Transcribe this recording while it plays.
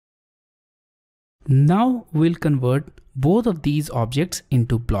Now we'll convert both of these objects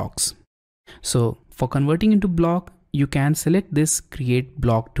into blocks. So for converting into block, you can select this create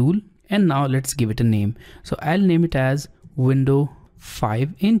block tool, and now let's give it a name. So I'll name it as window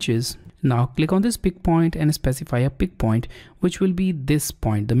 5 inches. Now click on this pick point and specify a pick point, which will be this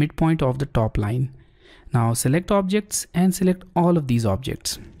point, the midpoint of the top line. Now select objects and select all of these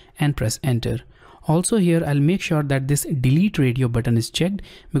objects and press enter. Also here, I'll make sure that this delete radio button is checked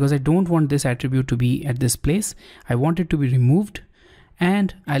because I don't want this attribute to be at this place. I want it to be removed,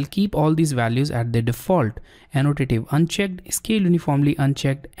 and I'll keep all these values at their default. Annotative unchecked, scale uniformly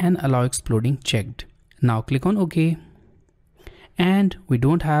unchecked, and allow exploding checked. Now click on OK. And we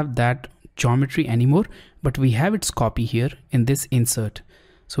don't have that geometry anymore, but we have its copy here in this insert.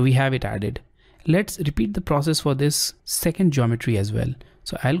 So we have it added. Let's repeat the process for this second geometry as well.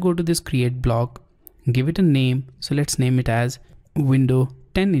 So I'll go to this create block, give it a name. So let's name it as window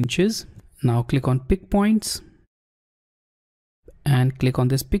 10 inches. Now click on pick points and click on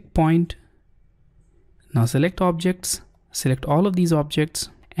this pick point. Now select objects, select all of these objects,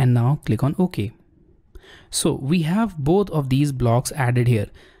 and now click on OK. So we have both of these blocks added here,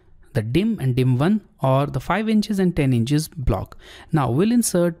 the dim and dim 1, or the 5 inches and 10 inches block. Now we'll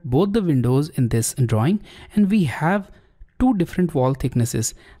insert both the windows in this drawing, and we have two different wall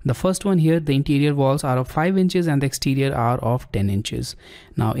thicknesses. The first one here, the interior walls are of 5 inches and the exterior are of 10 inches.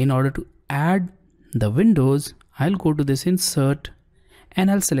 Now in order to add the windows, I'll go to this insert and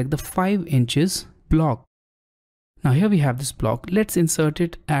I'll select the 5 inches block. Now here we have this block. Let's insert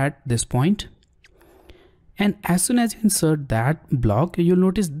it at this point. And as soon as you insert that block, you'll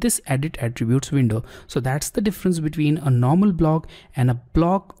notice this edit attributes window. So that's the difference between a normal block and a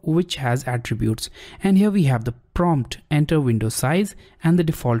block which has attributes. And here we have the prompt, enter window size and the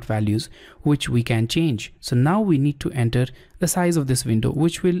default values, which we can change. So now we need to enter the size of this window,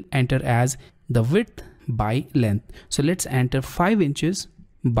 which will enter as the width by length. So let's enter 5 inches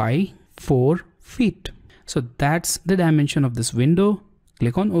by 4 feet. So that's the dimension of this window.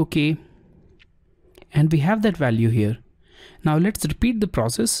 Click on OK. And we have that value here. Now let's repeat the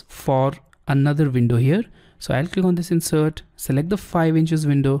process for another window here. So I'll click on this insert, select the 5 inches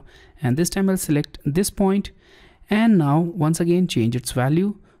window, and this time I'll select this point, and now once again change its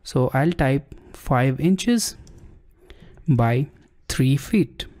value. So I'll type 5 inches by 3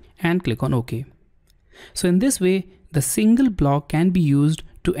 feet and click on OK. So in this way, the single block can be used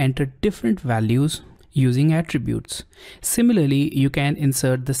to enter different values using attributes. Similarly, you can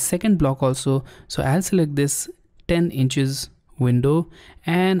insert the second block also. So I'll select this 10 inches window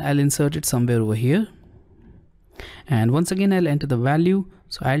and I'll insert it somewhere over here. And once again, I'll enter the value.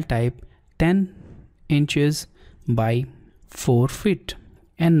 So I'll type 10 inches by 4 feet.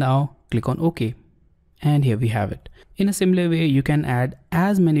 And now click on OK. And here we have it. In a similar way, you can add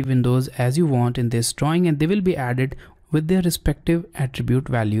as many windows as you want in this drawing, and they will be added with their respective attribute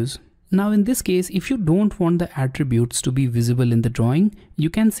values. Now in this case, if you don't want the attributes to be visible in the drawing, you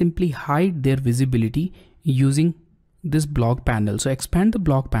can simply hide their visibility using this block panel. So expand the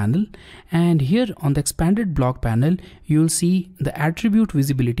block panel, and here on the expanded block panel, you'll see the attribute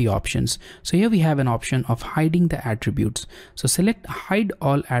visibility options. So here we have an option of hiding the attributes. So select hide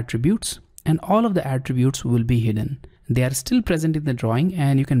all attributes, and all of the attributes will be hidden. They are still present in the drawing,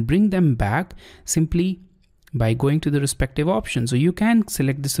 and you can bring them back simply by going to the respective option. So you can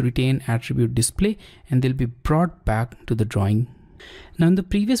select this retain attribute display and they'll be brought back to the drawing. Now in the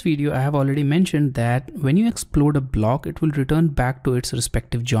previous video, I have already mentioned that when you explode a block, it will return back to its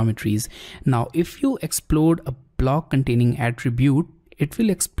respective geometries. Now if you explode a block containing attribute, it will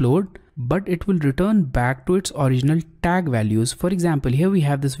explode, but it will return back to its original tag values. For example, here we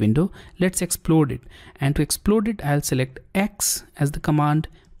have this window. Let's explode it. And to explode it, I'll select X as the command,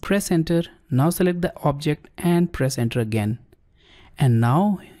 press enter. Now select the object and press enter again. And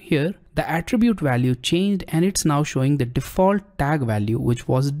now here the attribute value changed and it's now showing the default tag value, which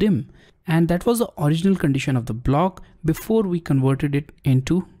was dim. And that was the original condition of the block before we converted it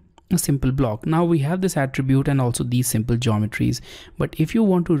into a simple block. Now we have this attribute and also these simple geometries. But if you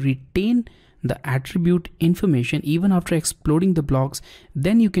want to retain the attribute information even after exploding the blocks,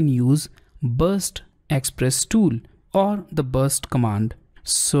 then you can use burst express tool or the burst command.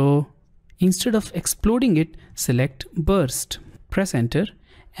 So instead of exploding it, select burst, press enter,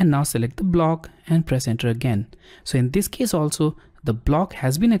 and now select the block and press enter again. So in this case also, the block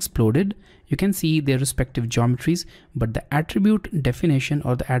has been exploded. You can see their respective geometries, but the attribute definition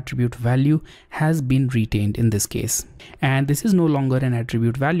or the attribute value has been retained in this case. And this is no longer an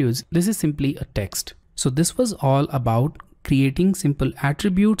attribute values. This is simply a text. So this was all about creating simple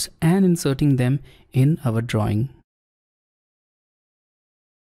attributes and inserting them in our drawing.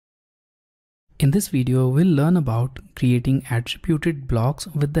 In this video, we'll learn about creating attributed blocks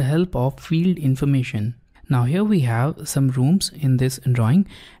with the help of field information. Now here we have some rooms in this drawing,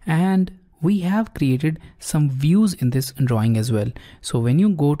 and we have created some views in this drawing as well. So when you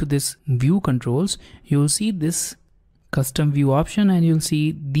go to this view controls, you'll see this custom view option and you'll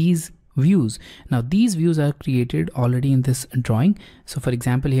see these views. Now these views are created already in this drawing. So for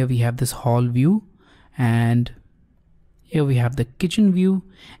example, here we have this hall view, and here we have the kitchen view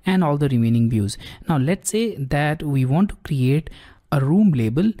and all the remaining views. Now let's say that we want to create a room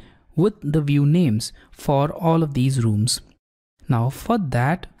label with the view names for all of these rooms. Now for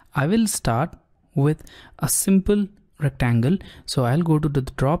that, I will start with a simple rectangle. So I'll go to the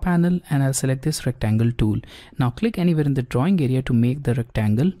draw panel and I'll select this rectangle tool. Now click anywhere in the drawing area to make the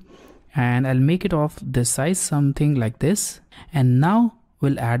rectangle, and I'll make it of this size, something like this. And now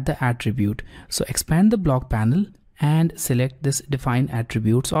we'll add the attribute. So expand the block panel and select this define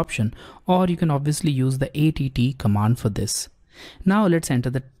attributes option, or you can obviously use the ATT command for this. Now let's enter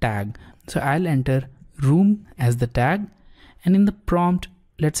the tag. So I'll enter room as the tag, and in the prompt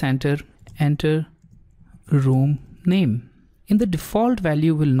let's enter room name. In the default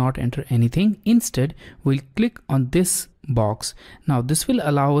value, we'll not enter anything. Instead, we'll click on this box. Now this will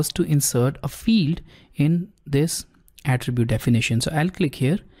allow us to insert a field in this attribute definition. So I'll click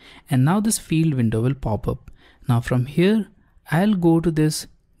here, and now this field window will pop up. Now from here, I'll go to this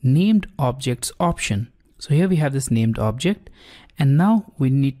named objects option. So here we have this named object, and now we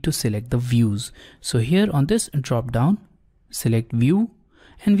need to select the views. So here on this drop down, select view,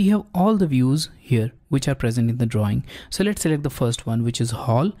 and we have all the views here which are present in the drawing. So let's select the first one, which is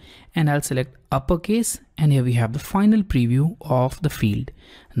hall, and I'll select uppercase, and here we have the final preview of the field.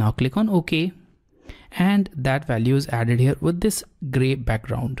 Now click on OK, and that value is added here with this gray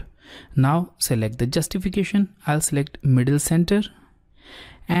background. Now select the justification. I'll select middle center,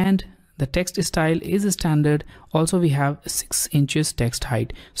 and the text style is standard. Also we have 6 inches text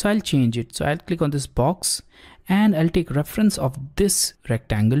height, so I'll change it. So I'll click on this box, and I'll take reference of this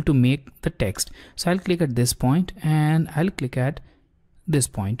rectangle to make the text. So I'll click at this point, and I'll click at this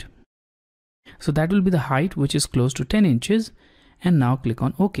point. So that will be the height, which is close to 10 inches. And now click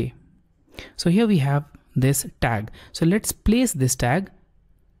on OK. So here we have this tag. So let's place this tag,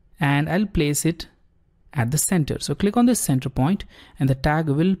 and I'll place it at the center. So click on this center point, and the tag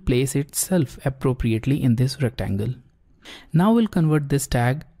will place itself appropriately in this rectangle. Now we'll convert this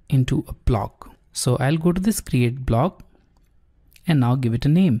tag into a block. So I'll go to this create block and now give it a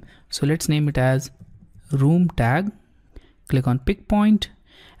name. So let's name it as room tag. Click on pick point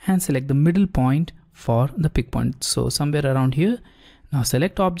and select the middle point for the pick point. So somewhere around here. Now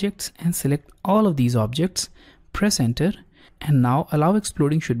select objects and select all of these objects, press enter, and now allow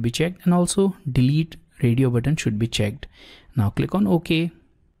exploding should be checked, and also delete radio button should be checked. Now click on OK,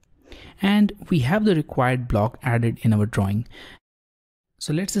 and we have the required block added in our drawing.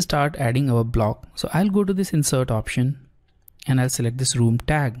 So let's start adding our block. So I'll go to this insert option, and I'll select this room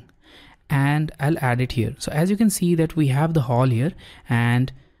tag, and I'll add it here. So as you can see that we have the hall here,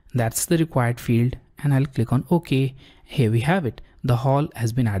 and that's the required field, and I'll click on OK. Here we have it. The hall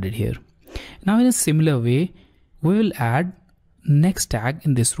has been added here. Now in a similar way, we will add next tag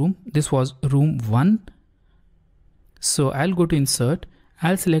in this room. This was room 1. So I'll go to insert,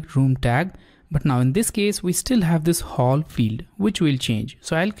 I'll select room tag, but now in this case we still have this hall field which will change.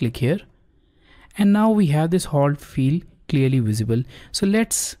 So I'll click here, and now we have this hall field clearly visible. So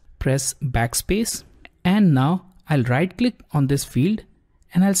let's press backspace, and now I'll right click on this field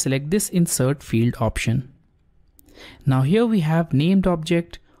and I'll select this insert field option. Now here we have named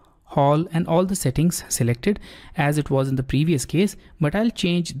object, hall, and all the settings selected as it was in the previous case, but I'll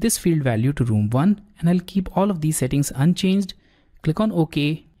change this field value to room 1, and I'll keep all of these settings unchanged. Click on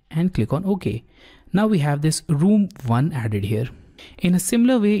OK and click on OK. Now we have this room 1 added here. In a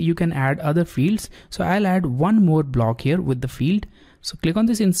similar way, you can add other fields. So I'll add one more block here with the field. So click on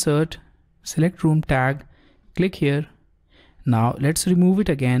this insert, select room tag, click here. Now let's remove it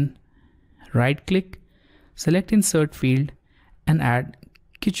again. Right click, select insert field, and add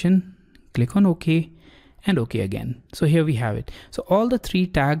kitchen, click on OK, and OK again. So here we have it. So all the 3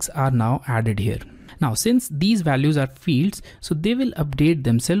 tags are now added here. Now since these values are fields, so they will update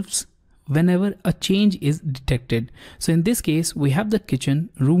themselves whenever a change is detected. So in this case, we have the kitchen,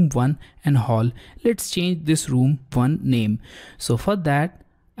 room 1, and hall. Let's change this room 1 name. So for that,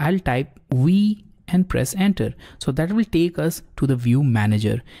 I'll type V and press enter. So that will take us to the view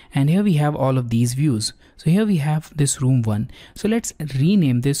manager, and here we have all of these views. So here we have this room 1. So let's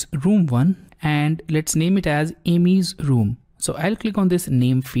rename this room 1, and let's name it as Amy's room. So I'll click on this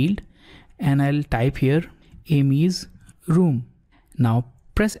name field, and I'll type here Amy's room. Now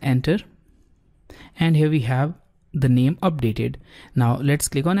press enter, and here we have the name updated. Now let's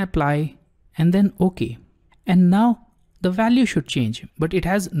click on apply and then OK. And now the value should change, but it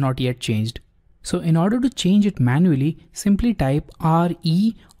has not yet changed. So in order to change it manually, simply type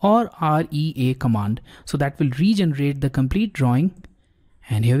RE or REA command. So that will regenerate the complete drawing.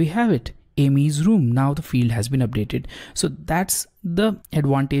 And here we have it, Amy's room. Now the field has been updated. So that's the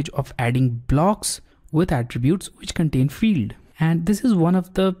advantage of adding blocks with attributes which contain field. And this is one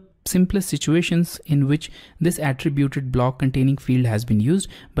of the simplest situations in which this attributed block containing field has been used,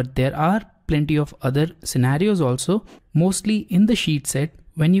 but there are plenty of other scenarios also, mostly in the sheet set,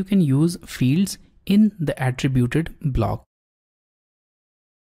 when you can use fields in the attributed block.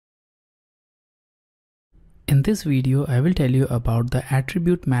 In this video, I will tell you about the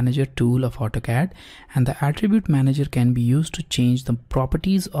Attribute Manager tool of AutoCAD, and the Attribute Manager can be used to change the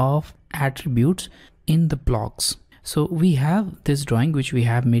properties of attributes in the blocks. So we have this drawing which we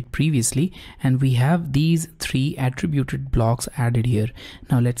have made previously, and we have these 3 attributed blocks added here.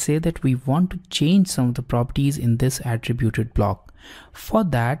 Now let's say that we want to change some of the properties in this attributed block. For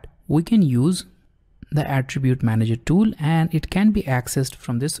that, we can use the Attribute Manager tool, and it can be accessed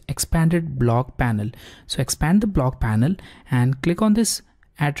from this expanded block panel. So expand the block panel and click on this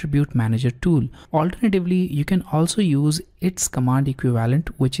Attribute Manager tool. Alternatively, you can also use its command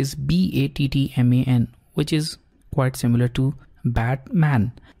equivalent, which is BATTMAN, which is quite similar to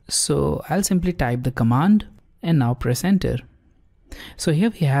Batman. So I'll simply type the command and now press enter. So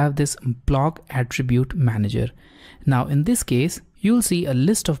here we have this block attribute manager. Now in this case, you'll see a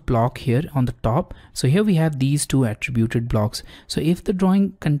list of block here on the top. So here we have these 2 attributed blocks. So if the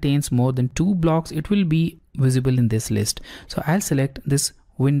drawing contains more than 2 blocks, it will be visible in this list. So I'll select this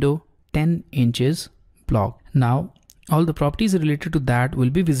window 10 inches block. Now all the properties related to that will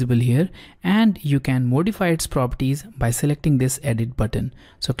be visible here, and you can modify its properties by selecting this edit button.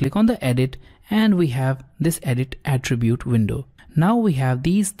 So click on the edit and we have this edit attribute window. Now we have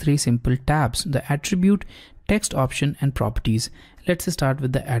these 3 simple tabs: the attribute, text option and properties. Let's start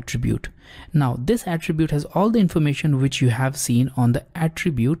with the attribute. Now this attribute has all the information which you have seen on the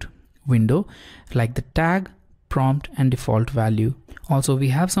attribute window, like the tag, prompt and default value. Also we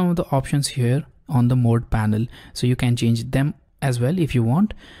have some of the options here on the mode panel, so you can change them as well if you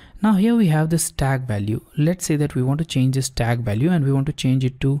want. Now here we have this tag value. Let's say that we want to change this tag value and we want to change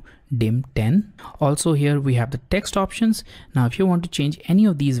it to dim 10. Also here we have the text options. Now if you want to change any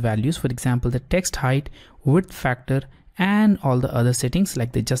of these values, for example the text height, width factor and all the other settings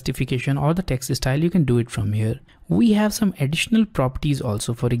like the justification or the text style, you can do it from here. We have some additional properties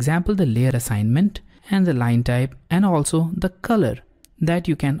also, for example the layer assignment and the line type and also the color that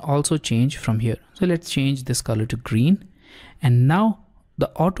you can also change from here. So let's change this color to green, and now the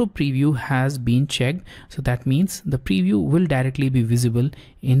auto preview has been checked, so that means the preview will directly be visible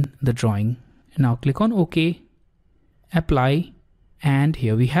in the drawing. Now click on OK, apply, and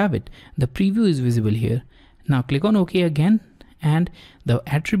here we have it. The preview is visible here. Now click on OK again and the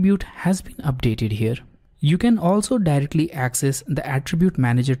attribute has been updated here. You can also directly access the Attribute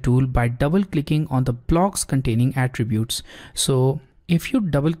Manager tool by double clicking on the blocks containing attributes. So if you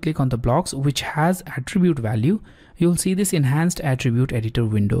double click on the blocks which has attribute value, you'll see this enhanced attribute editor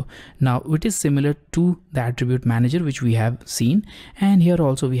window. Now it is similar to the Attribute Manager which we have seen, and here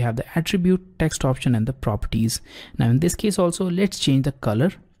also we have the attribute, text option and the properties. Now in this case also let's change the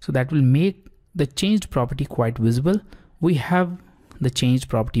color, so that will make the changed property quite visible. We have the changed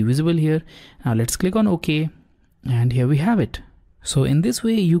property visible here. Now let's click on OK, and here we have it. So in this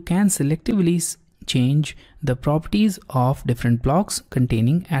way you can selectively change the properties of different blocks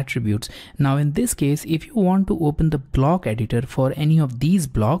containing attributes. Now in this case, if you want to open the block editor for any of these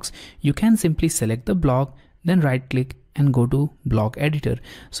blocks, you can simply select the block, then right click and go to block editor.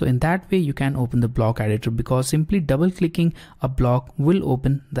 So in that way you can open the block editor, because simply double clicking a block will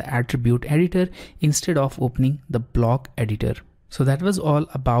open the attribute editor instead of opening the block editor. So that was all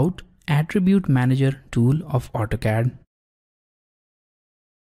about Attribute Manager tool of AutoCAD.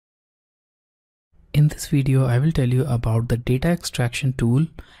 In this video, I will tell you about the data extraction tool,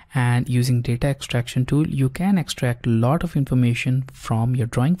 and using data extraction tool, you can extract a lot of information from your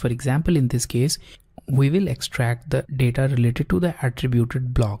drawing. For example, in this case, we will extract the data related to the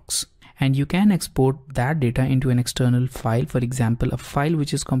attributed blocks, and you can export that data into an external file. For example, a file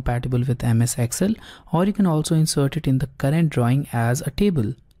which is compatible with MS Excel, or you can also insert it in the current drawing as a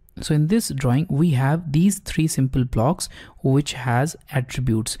table. So in this drawing, we have these 3 simple blocks which has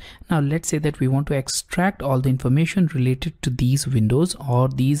attributes. Now let's say that we want to extract all the information related to these windows or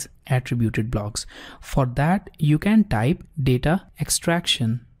these attributed blocks. For that, you can type data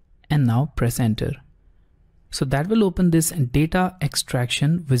extraction and now press enter. So that will open this data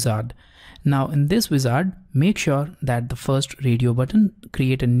extraction wizard. Now in this wizard, make sure that the first radio button,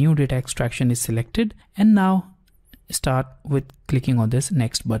 create a new data extraction, is selected, and now start with clicking on this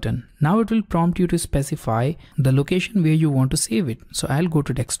next button. Now it will prompt you to specify the location where you want to save it. So I'll go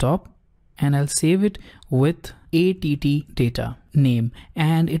to desktop and I'll save it with ATT data name,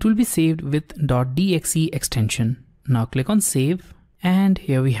 and it will be saved with .dxe extension. Now click on save, and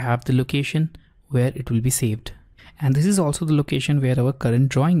here we have the location where it will be saved. And this is also the location where our current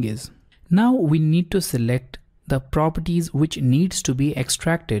drawing is. Now we need to select the properties which needs to be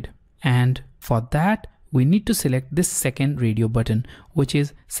extracted. And for that, we need to select this second radio button, which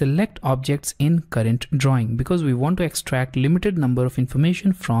is select objects in current drawing, because we want to extract limited number of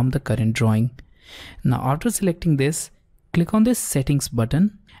information from the current drawing. Now after selecting this, click on this settings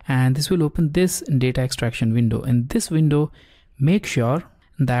button, and this will open this data extraction window. In this window, make sure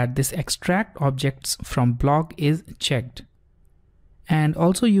that this extract objects from block is checked. And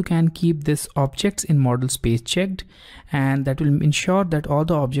also you can keep this objects in model space checked, and that will ensure that all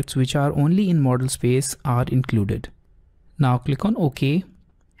the objects which are only in model space are included. Now click on OK,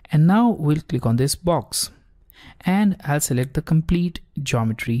 and now we'll click on this box, and I'll select the complete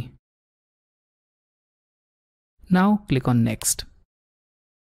geometry. Now click on next.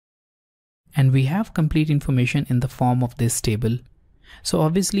 And we have complete information in the form of this table. So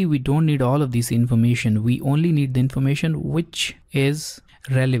obviously we don't need all of this information. We only need the information which is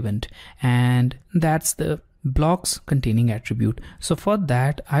relevant, and that's the blocks containing attribute. So for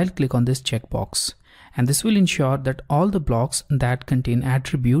that, I'll click on this checkbox, and this will ensure that all the blocks that contain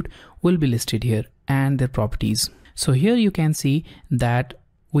attribute will be listed here and their properties. So here you can see that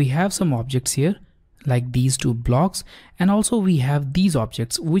we have some objects here like these two blocks, and also we have these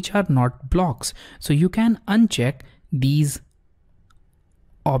objects which are not blocks. So you can uncheck these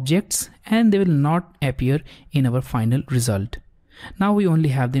objects and they will not appear in our final result. Now we only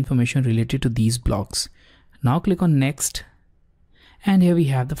have the information related to these blocks. Now click on next, and here we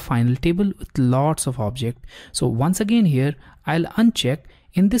have the final table with lots of objects. So once again here I'll uncheck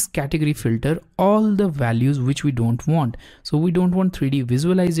in this category filter all the values which we don't want. So we don't want 3D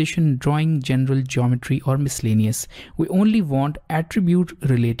visualization, drawing, general, geometry or miscellaneous. We only want attribute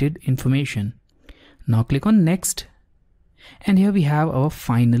related information. Now click on next, and here we have our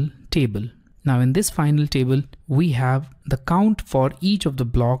final table. Now in this final table, we have the count for each of the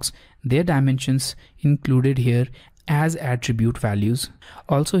blocks, their dimensions included here as attribute values.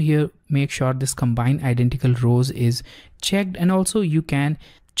 Also here, make sure this combine identical rows is checked, and also you can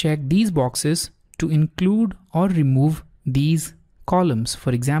check these boxes to include or remove these columns.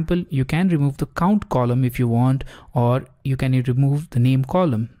 For example, you can remove the count column if you want, or you can remove the name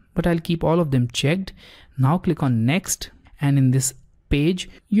column, but I'll keep all of them checked. Now click on next, and in this page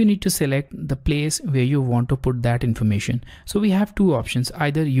you need to select the place where you want to put that information. So we have two options: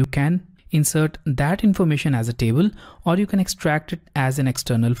 either you can insert that information as a table, or you can extract it as an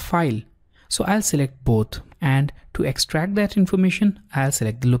external file. So I'll select both, and to extract that information I'll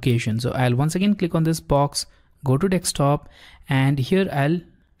select the location. So I'll once again click on this box, go to desktop, and here I'll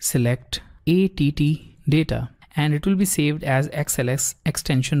select ATT data, and it will be saved as XLS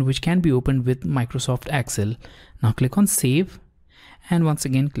extension which can be opened with Microsoft Excel. Now click on save, and once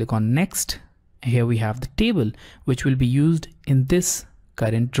again click on next. Here we have the table which will be used in this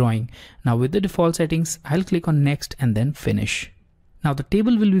current drawing. Now with the default settings, I'll click on next and then finish. Now the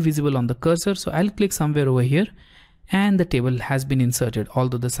table will be visible on the cursor, so I'll click somewhere over here, and the table has been inserted.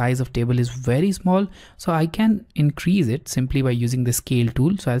 Although the size of table is very small, so I can increase it simply by using the scale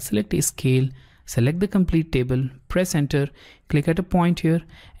tool. So I'll select a scale, select the complete table, press enter, click at a point here,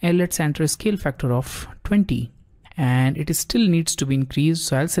 and let's enter a scale factor of 20. And it still needs to be increased,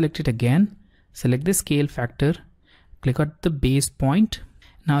 so I'll select it again, select the scale factor, click at the base point.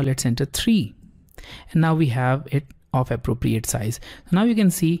 Now let's enter 3, and now we have it of appropriate size. Now you can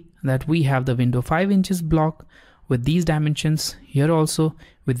see that we have the window 5 inches block with these dimensions, here also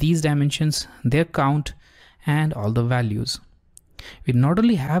with these dimensions, their count and all the values. We not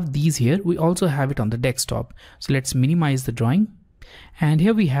only have these here, we also have it on the desktop. So let's minimize the drawing, and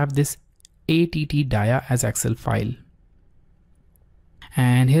here we have this ATT dia as Excel file,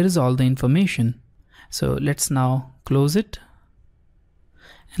 and here is all the information. So let's now close it,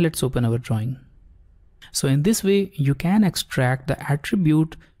 and let's open our drawing. So in this way you can extract the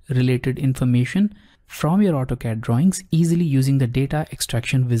attribute related information from your AutoCAD drawings easily using the data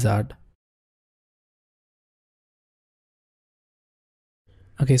extraction wizard.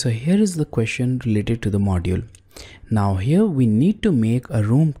 Okay, so here is the question related to the module. Now here we need to make a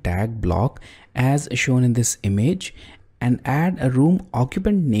room tag block as shown in this image, and add a room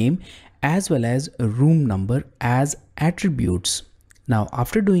occupant name as well as a room number as attributes. Now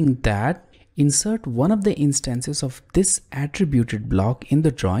after doing that, insert one of the instances of this attributed block in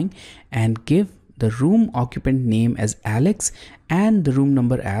the drawing and give the room occupant name as Alex and the room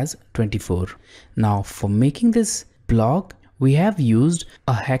number as 24. Now for making this block, we have used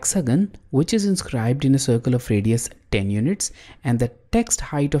a hexagon which is inscribed in a circle of radius 10 units, and the text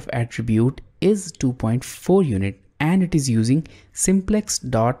height of attribute is 2.4 unit, and it is using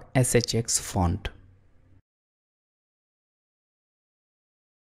simplex.shx font.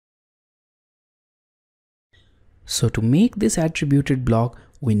 So to make this attributed block,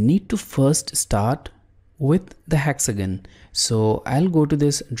 we need to first start with the hexagon. So I'll go to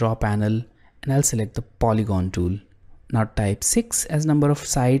this draw panel and I'll select the polygon tool. Now type 6 as number of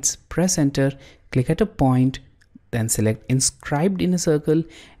sides, press enter, click at a point, then select inscribed in a circle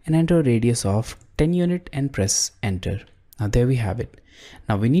and enter a radius of 10 unit and press enter. Now there we have it.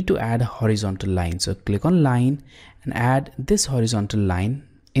 Now we need to add a horizontal line. So click on line and add this horizontal line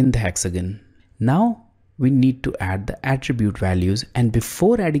in the hexagon. Now we need to add the attribute values, and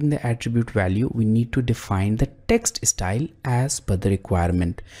before adding the attribute value, we need to define the text style as per the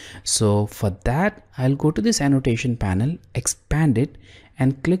requirement. So for that, I'll go to this annotation panel, expand it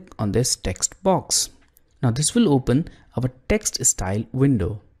and click on this text box. Now this will open our text style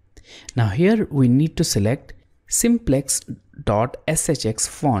window. Now here we need to select simplex.shx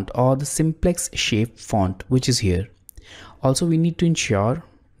font or the simplex shape font, which is here. Also we need to ensure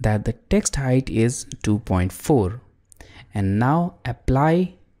that the text height is 2.4, and now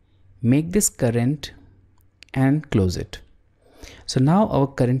apply, make this current and close it. So now our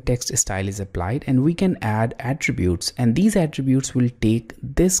current text style is applied and we can add attributes, and these attributes will take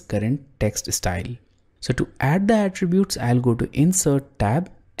this current text style. So to add the attributes, I'll go to insert tab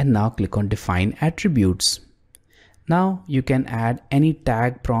and now click on define attributes. Now you can add any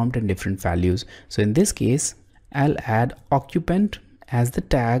tag, prompt and different values. So in this case, I'll add occupant as the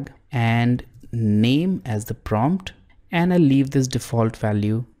tag and name as the prompt, and I'll leave this default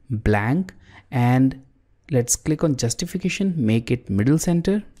value blank, and let's click on justification, make it middle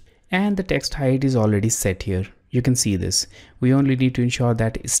center, and the text height is already set here. You can see this. We only need to ensure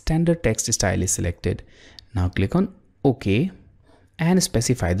that standard text style is selected. Now click on OK and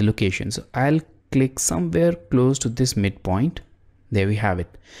specify the location. So I'll click somewhere close to this midpoint. There we have it.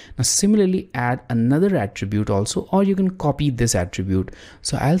 Now similarly add another attribute also, or you can copy this attribute.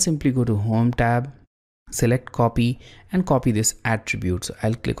 So I'll simply go to home tab, select copy and copy this attribute. So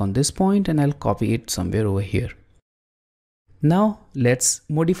I'll click on this point and I'll copy it somewhere over here. Now let's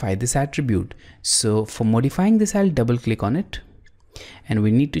modify this attribute. So for modifying this, I'll double click on it and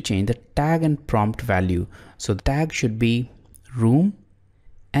we need to change the tag and prompt value. So the tag should be room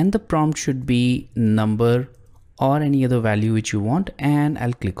and the prompt should be number or any other value which you want, and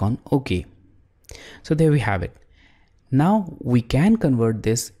I'll click on OK. So there we have it. Now we can convert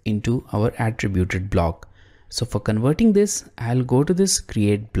this into our attributed block. So for converting this, I'll go to this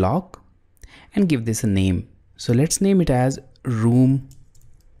create block and give this a name. So let's name it as room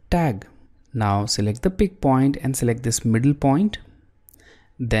tag. Now select the pick point and select this middle point.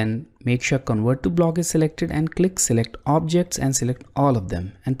 Then make sure convert to block is selected and click select objects and select all of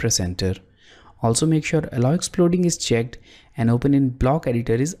them and press enter. Also make sure allow exploding is checked and open in block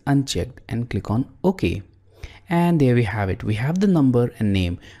editor is unchecked and click on OK. And there we have it. We have the number and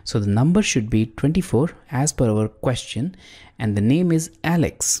name. So the number should be 24 as per our question and the name is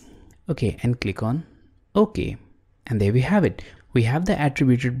Alex. Okay, and click on OK. And there we have it. We have the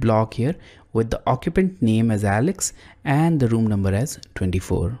attributed block here with the occupant name as Alex and the room number as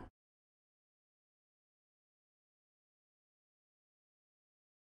 24.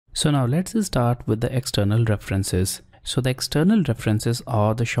 So now let's start with the external references. So the external references,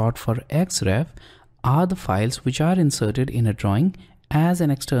 or the short for XREF, are the files which are inserted in a drawing as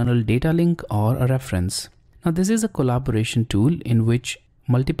an external data link or a reference. Now this is a collaboration tool in which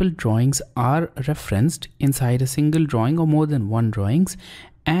multiple drawings are referenced inside a single drawing or more than one drawings,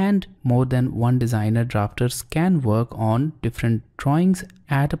 and more than one designer drafters can work on different drawings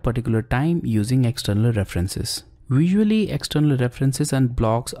at a particular time using external references. Visually, external references and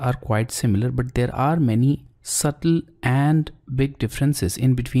blocks are quite similar, but there are many subtle and big differences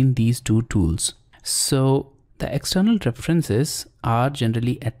in between these two tools. So the external references are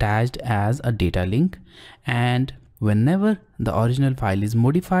generally attached as a data link, and whenever the original file is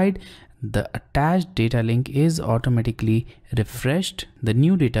modified, the attached data link is automatically refreshed. The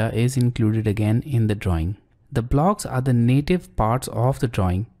new data is included again in the drawing. The blocks are the native parts of the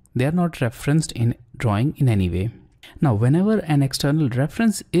drawing. They are not referenced in drawing in any way. Now, whenever an external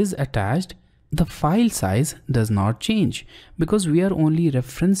reference is attached, the file size does not change because we are only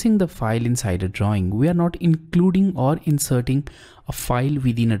referencing the file inside a drawing. We are not including or inserting a file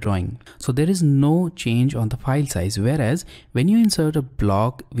within a drawing. So there is no change on the file size. Whereas when you insert a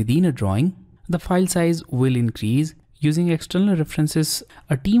block within a drawing, the file size will increase. Using external references,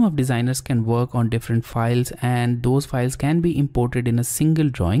 a team of designers can work on different files, and those files can be imported in a single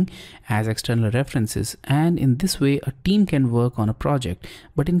drawing as external references. And in this way, a team can work on a project.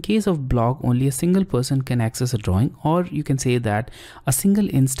 But in case of block, only a single person can access a drawing, or you can say that a single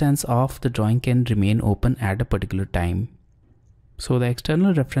instance of the drawing can remain open at a particular time. So the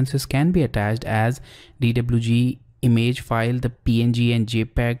external references can be attached as DWG, image file, the PNG and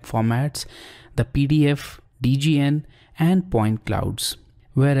JPEG formats, the PDF, DGN and point clouds,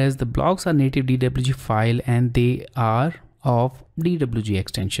 whereas the blocks are native DWG file and they are of DWG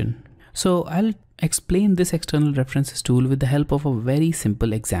extension. So I'll explain this external references tool with the help of a very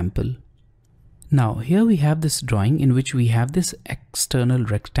simple example. Now here we have this drawing in which we have this external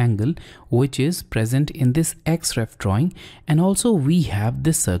rectangle which is present in this XREF drawing, and also we have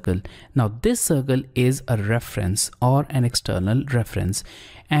this circle. Now this circle is a reference or an external reference,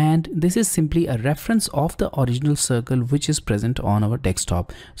 and this is simply a reference of the original circle which is present on our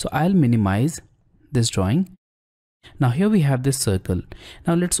desktop. So I'll minimize this drawing. Now here we have this circle.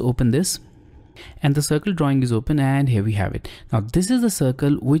 Now let's open this. And the circle drawing is open, and here we have it. Now this is the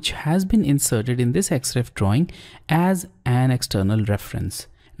circle which has been inserted in this XREF drawing as an external reference.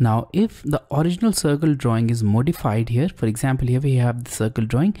 Now if the original circle drawing is modified here, for example here we have the circle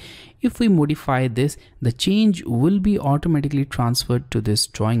drawing, if we modify this, the change will be automatically transferred to this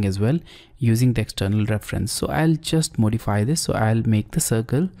drawing as well using the external reference. So I'll just modify this. So I'll make the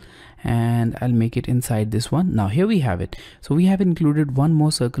circle and I'll make it inside this one. Now here we have it. So we have included one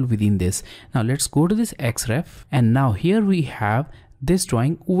more circle within this. Now let's go to this XREF, and now here we have this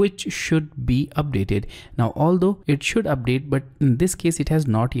drawing which should be updated. Now although it should update, but in this case it has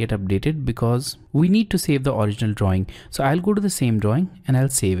not yet updated because we need to save the original drawing. So I'll go to the same drawing and I'll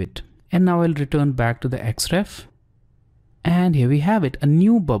save it, and now I'll return back to the XREF. And here we have it, a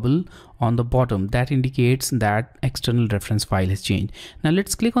new bubble on the bottom that indicates that external reference file has changed. Now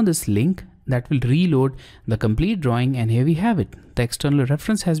let's click on this link that will reload the complete drawing, and here we have it. The external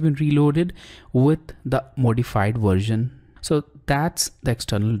reference has been reloaded with the modified version. So that's the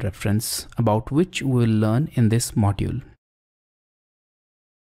external reference about which we will learn in this module.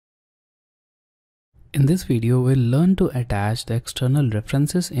 In this video, we'll learn to attach the external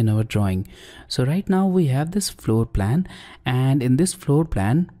references in our drawing. So right now we have this floor plan, and in this floor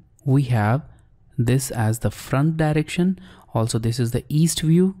plan, we have this as the front direction. Also, this is the east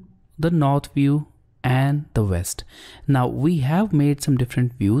view, the north view, and the west. Now we have made some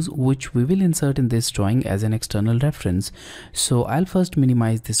different views which we will insert in this drawing as an external reference. So I'll first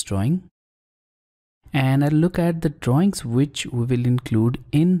minimize this drawing, and I'll look at the drawings which we will include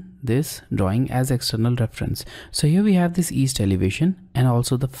in this drawing as external reference. So here we have this east elevation and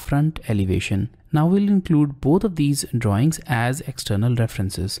also the front elevation. Now we'll include both of these drawings as external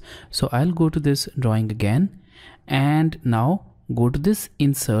references. So I'll go to this drawing again, and now go to this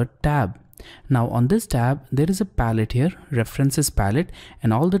insert tab. Now on this tab, there is a palette here, references palette,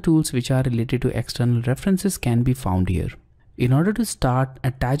 and all the tools which are related to external references can be found here. In order to start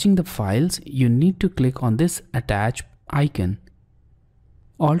attaching the files, you need to click on this attach icon.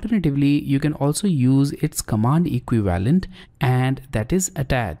 Alternatively, you can also use its command equivalent, and that is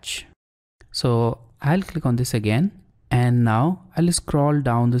attach. So I'll click on this again, and now I'll scroll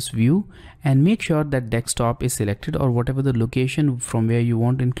down this view and make sure that desktop is selected, or whatever the location from where you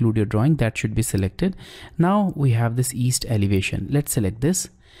want to include your drawing, that should be selected. Now we have this east elevation. Let's select this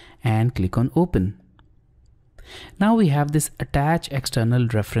and click on open. Now we have this attach external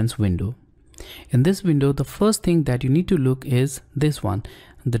reference window. In this window, the first thing that you need to look is this one,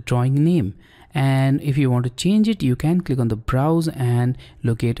 the drawing name. And if you want to change it, you can click on the browse and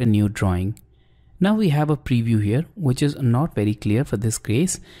locate a new drawing. Now we have a preview here, which is not very clear for this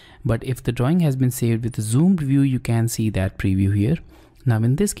case, but if the drawing has been saved with a zoomed view, you can see that preview here. Now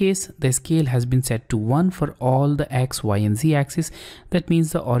in this case, the scale has been set to 1 for all the X, Y, and Z axis. That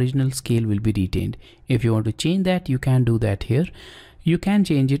means the original scale will be retained. If you want to change that, you can do that here. You can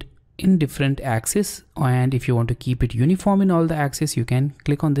change it in different axes, and if you want to keep it uniform in all the axes, you can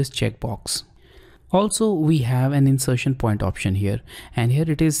click on this checkbox. Also, we have an insertion point option here, and here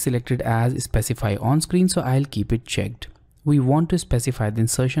it is selected as specify on screen, so I'll keep it checked. We want to specify the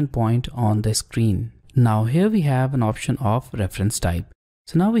insertion point on the screen. Now here we have an option of reference type.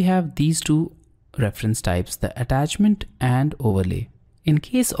 So now we have these two reference types, the attachment and overlay. In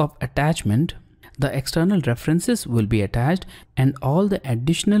case of attachment, the external references will be attached, and all the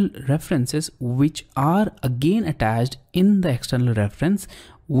additional references which are again attached in the external reference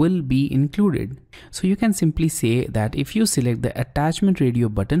will be included. So you can simply say that if you select the attachment radio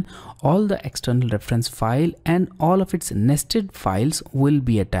button, all the external reference file and all of its nested files will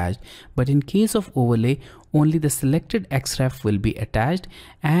be attached. But in case of overlay, only the selected XREF will be attached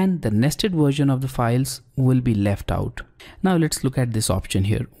and the nested version of the files will be left out. Now let's look at this option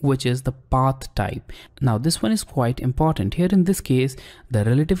here, which is the path type. Now this one is quite important. Here in this case, the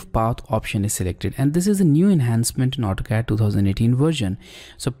relative path option is selected, and this is a new enhancement in AutoCAD 2018 version.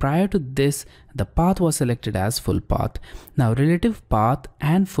 So prior to this, the path was selected as full path. Now relative path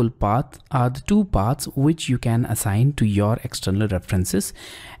and full path are the two paths which you can assign to your external references,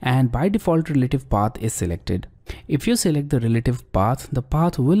 and by default relative path is selected. If you select the relative path, the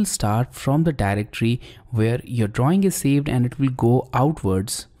path will start from the directory where your drawing is saved and it will go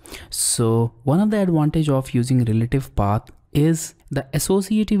outwards. So one of the advantage of using relative path is the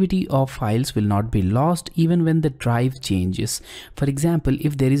associativity of files will not be lost even when the drive changes. For example,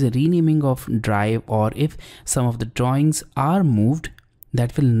 if there is a renaming of drive or if some of the drawings are moved,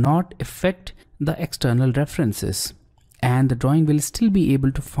 that will not affect the external references and the drawing will still be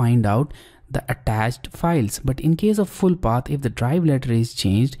able to find out the attached files. But in case of full path, if the drive letter is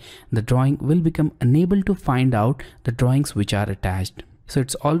changed, the drawing will become unable to find out the drawings which are attached. So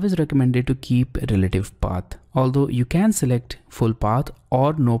it's always recommended to keep relative path, although you can select full path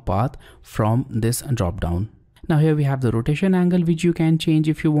or no path from this drop down. Now here we have the rotation angle which you can change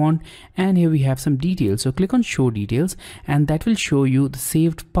if you want, and here we have some details. So click on show details and that will show you the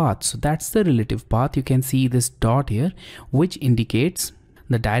saved path. So that's the relative path. You can see this dot here which indicates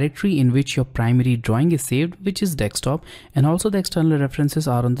the directory in which your primary drawing is saved, which is desktop, and also the external references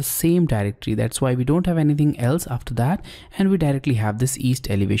are on the same directory. That's why we don't have anything else after that, and we directly have this east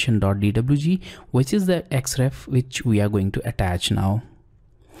elevation.dwg, which is the XREF which we are going to attach now.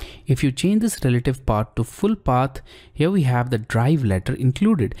 If you change this relative path to full path, here we have the drive letter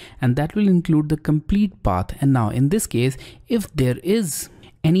included, and that will include the complete path. And now in this case, if there is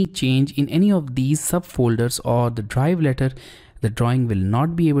any change in any of these subfolders or the drive letter, the drawing will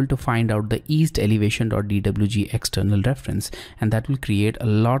not be able to find out the east elevation.dwg external reference, and that will create a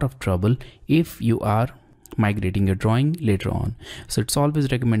lot of trouble if you are migrating your drawing later on. So it's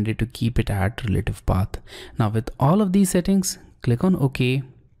always recommended to keep it at relative path. Now with all of these settings, click on OK.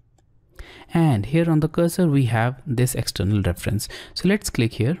 And here on the cursor, we have this external reference. So let's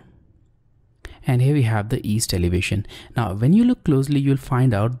click here. And here we have the east elevation. Now when you look closely, you'll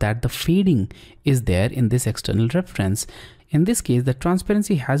find out that the fading is there in this external reference. In this case, the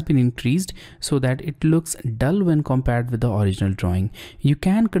transparency has been increased so that it looks dull when compared with the original drawing. You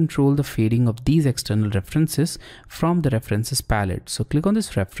can control the fading of these external references from the references palette. So click on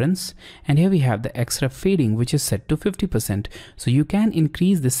this reference, and here we have the XREF fading, which is set to 50%. So you can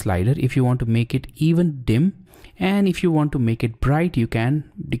increase this slider if you want to make it even dim, and if you want to make it bright, you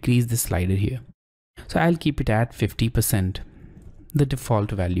can decrease this slider here. So I'll keep it at 50%, the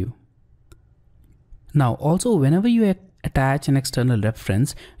default value. Now also, whenever you attach an external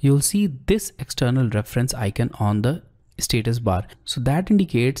reference, you'll see this external reference icon on the status bar. So that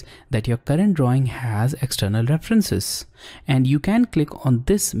indicates that your current drawing has external references, and you can click on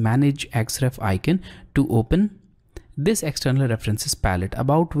this manage XREF icon to open this external references palette,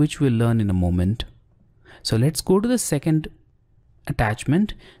 about which we'll learn in a moment. So let's go to the second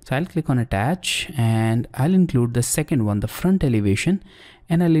attachment. So I'll click on attach and I'll include the second one, the front elevation,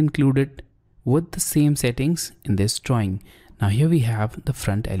 and I'll include it with the same settings in this drawing. Now here we have the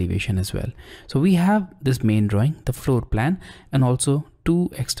front elevation as well. So we have this main drawing, the floor plan, and also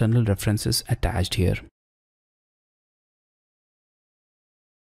two external references attached here.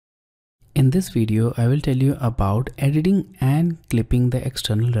 In this video, I will tell you about editing and clipping the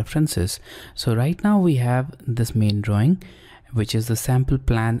external references. So right now we have this main drawing, which is the sample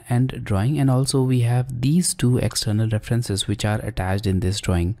plan and drawing, and also we have these two external references which are attached in this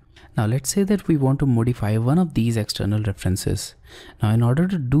drawing. Now let's say that we want to modify one of these external references. Now in order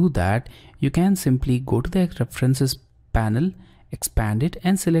to do that, you can simply go to the references panel, expand it,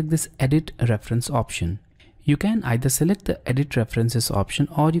 and select this edit reference option. You can either select the edit references option,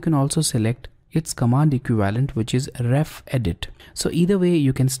 or you can also select its command equivalent, which is ref edit. So either way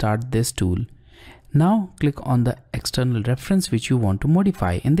you can start this tool. Now click on the external reference which you want to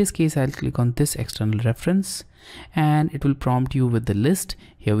modify. In this case, I'll click on this external reference and it will prompt you with the list.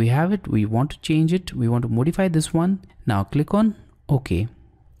 Here we have it. We want to change it. We want to modify this one. Now click on OK.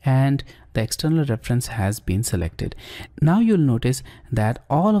 And the external reference has been selected. Now you'll notice that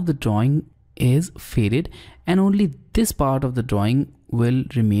all of the drawing is faded and only this part of the drawing will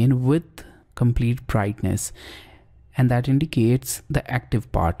remain with complete brightness, and that indicates the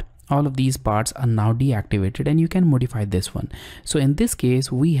active part. All of these parts are now deactivated, and you can modify this one. So in this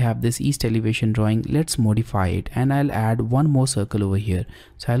case, we have this east elevation drawing. Let's modify it, and I'll add one more circle over here.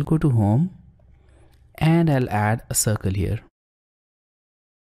 So I'll go to home and I'll add a circle here.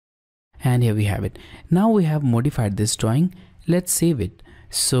 And here we have it. Now we have modified this drawing. Let's save it.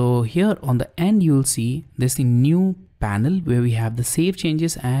 So here on the end, you'll see this new panel where we have the save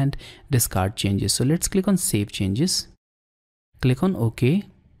changes and discard changes. So let's click on save changes, click on OK,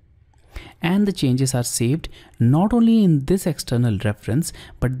 and the changes are saved not only in this external reference,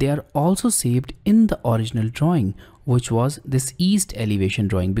 but they are also saved in the original drawing, which was this east elevation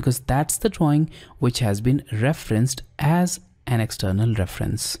drawing, because that's the drawing which has been referenced as an external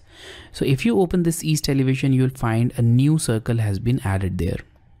reference. So if you open this east elevation, you'll find a new circle has been added there.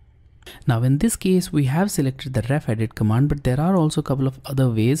 Now in this case, we have selected the ref edit command, but there are also a couple of other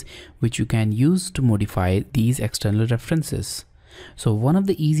ways which you can use to modify these external references. So one of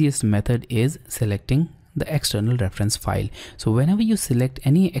the easiest method is selecting the external reference file. So whenever you select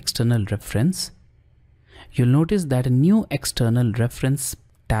any external reference, you'll notice that a new external reference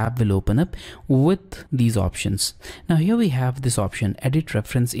tab will open up with these options. Now here we have this option, edit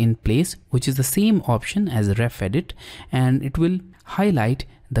reference in place, which is the same option as ref edit, and it will highlight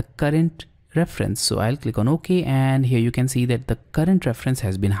the current reference. So I'll click on OK, and here you can see that the current reference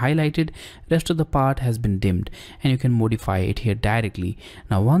has been highlighted, rest of the part has been dimmed, and you can modify it here directly.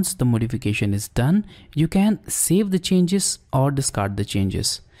 Now once the modification is done, you can save the changes or discard the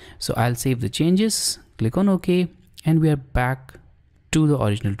changes. So I'll save the changes, click on OK, and we are back to the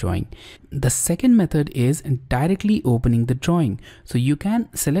original drawing. The second method is directly opening the drawing. So you can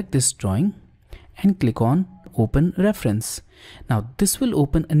select this drawing and click on open reference. Now this will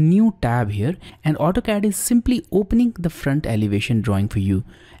open a new tab here, and AutoCAD is simply opening the front elevation drawing for you,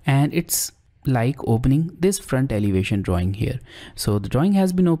 and it's like opening this front elevation drawing here. So the drawing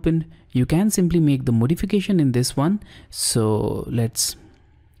has been opened. You can simply make the modification in this one. So let's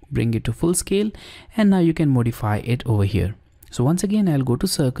bring it to full scale, and now you can modify it over here. So once again, I'll go to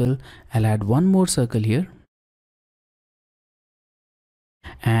circle, I'll add one more circle here,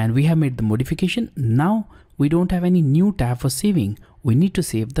 and we have made the modification. Now we don't have any new tab for saving. We need to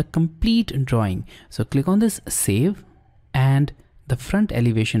save the complete drawing. So click on this save, and the front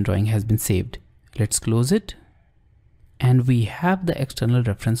elevation drawing has been saved. Let's close it, and we have the external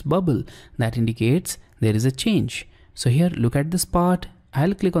reference bubble that indicates there is a change. So here, look at this part.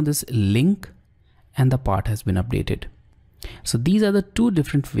 I'll click on this link, and the part has been updated. So these are the two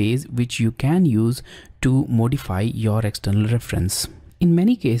different ways which you can use to modify your external reference. In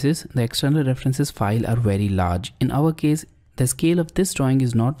many cases, the external references file are very large. In our case, the scale of this drawing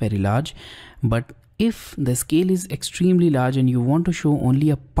is not very large, but if the scale is extremely large and you want to show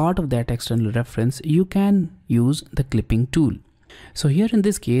only a part of that external reference, you can use the clipping tool. So here in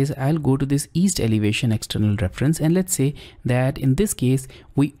this case, I'll go to this east elevation external reference, and let's say that in this case,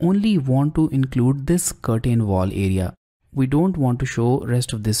 we only want to include this curtain wall area. We don't want to show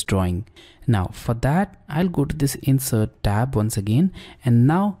rest of this drawing. Now for that, I'll go to this insert tab once again, and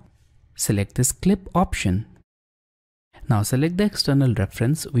now select this clip option. Now select the external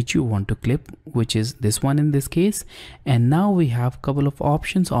reference which you want to clip, which is this one in this case, and now we have a couple of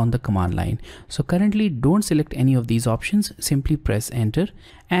options on the command line. So currently don't select any of these options, simply press enter,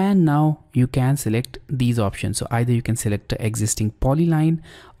 and now you can select these options. So either you can select the existing polyline,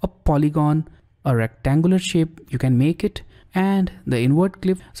 a polygon, a rectangular shape, you can make it, and the invert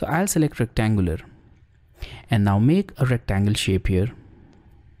clip. So I'll select rectangular, and now make a rectangle shape here,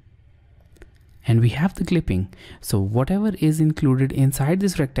 and we have the clipping. So whatever is included inside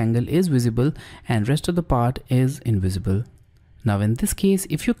this rectangle is visible, and rest of the part is invisible. Now in this case,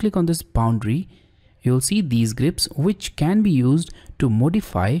 if you click on this boundary, you'll see these grips which can be used to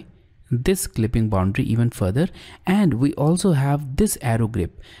modify this clipping boundary even further. And we also have this arrow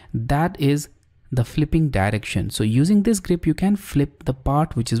grip, that is the flipping direction. So using this grip, you can flip the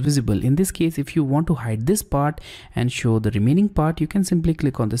part which is visible. In this case, if you want to hide this part and show the remaining part, you can simply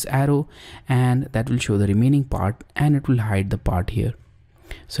click on this arrow, and that will show the remaining part, and it will hide the part here.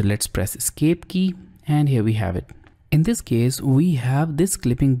 So let's press escape key, and here we have it. In this case, we have this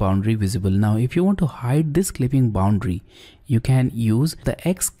clipping boundary visible. Now if you want to hide this clipping boundary, you can use the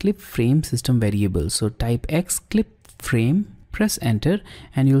X clip frame system variable. So type X clip frame, press enter,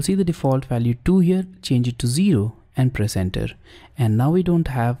 and you'll see the default value 2 here. Change it to 0 and press enter, and now we don't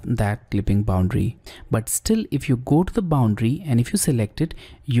have that clipping boundary. But still, if you go to the boundary and if you select it,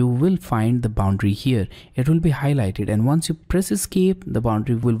 you will find the boundary here. It will be highlighted, and once you press escape, the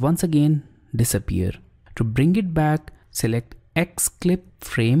boundary will once again disappear. To bring it back, select X clip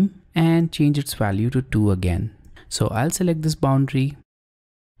frame and change its value to 2 again. So I'll select this boundary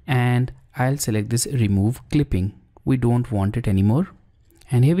and I'll select this remove clipping. We don't want it anymore.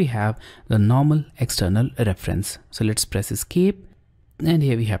 And here we have the normal external reference. So let's press escape and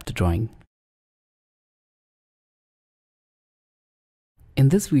here we have the drawing. In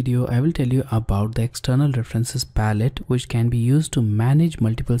this video, I will tell you about the external references palette, which can be used to manage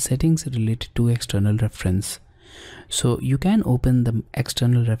multiple settings related to external reference. So you can open the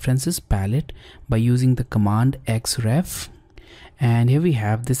external references palette by using the command xref. And here we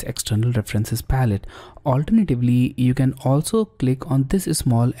have this external references palette. Alternatively, you can also click on this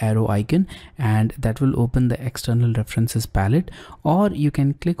small arrow icon and that will open the external references palette, or you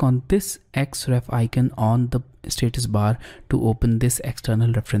can click on this xref icon on the status bar to open this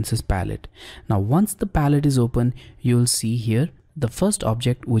external references palette. Now once the palette is open, you'll see here the first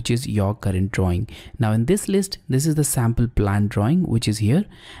object, which is your current drawing. Now in this list, this is the sample plan drawing which is here,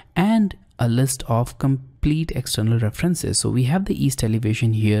 and a list of complete external references. So we have the east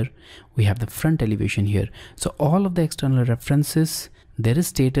elevation here, we have the front elevation here. So all of the external references, there is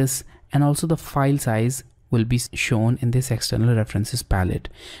status, and also the file size will be shown in this external references palette.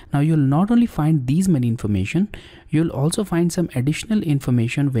 Now you'll not only find these many information, you'll also find some additional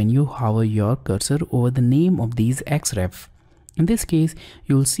information when you hover your cursor over the name of these xref. In this case,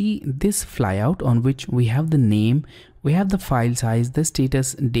 you'll see this flyout on which we have the name, we have the file size, the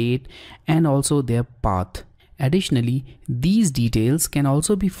status, date, and also their path. Additionally, these details can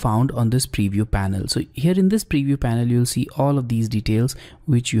also be found on this preview panel. So here in this preview panel, you'll see all of these details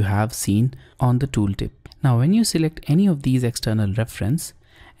which you have seen on the tooltip. Now, when you select any of these external reference,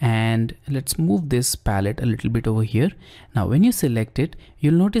 and let's move this palette a little bit over here. Now when you select it,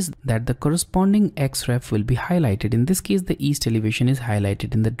 you'll notice that the corresponding xref will be highlighted. In this case, the east elevation is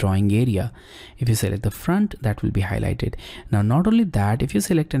highlighted in the drawing area. If you select the front, that will be highlighted. Now not only that, if you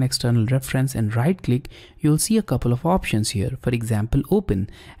select an external reference and right click, you'll see a couple of options here. For example, open,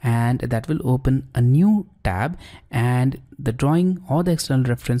 and that will open a new tab and the drawing or the external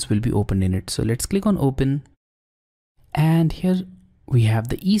reference will be opened in it. So let's click on open, and here we have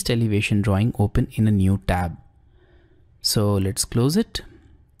the east elevation drawing open in a new tab. So let's close it.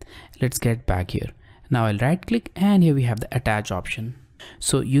 Let's get back here. Now I'll right click and here we have the attach option.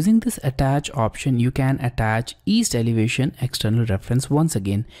 So using this attach option, you can attach east elevation external reference once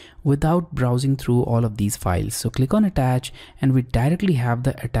again without browsing through all of these files. So click on attach and we directly have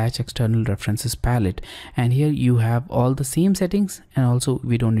the attach external references palette. And here you have all the same settings, and also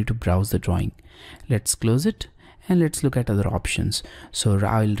we don't need to browse the drawing. Let's close it. And let's look at other options. So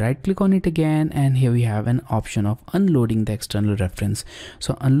I'll right click on it again, and here we have an option of unloading the external reference.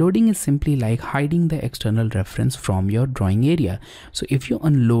 So unloading is simply like hiding the external reference from your drawing area. So if you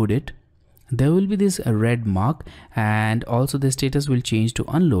unload it, there will be this red mark, and also the status will change to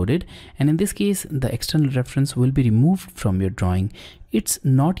unloaded. And in this case, the external reference will be removed from your drawing. It's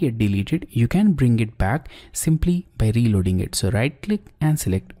not yet deleted. You can bring it back simply by reloading it. So right click and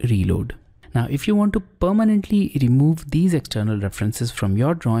select reload. Now, if you want to permanently remove these external references from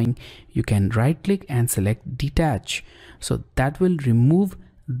your drawing, you can right click and select detach. So that will remove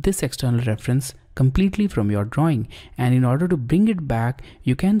this external reference completely from your drawing. And in order to bring it back,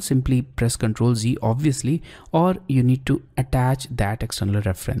 you can simply press Ctrl Z obviously, or you need to attach that external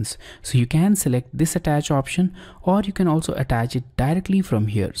reference. So you can select this attach option, or you can also attach it directly from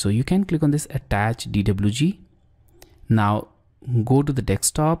here. So you can click on this attach DWG. Now go to the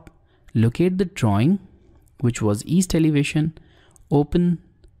desktop, locate the drawing, which was east elevation, open,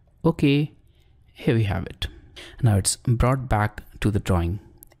 okay, here we have it. Now it's brought back to the drawing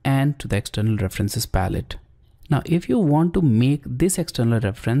and to the external references palette. Now if you want to make this external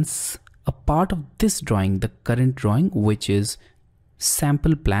reference a part of this drawing, the current drawing, which is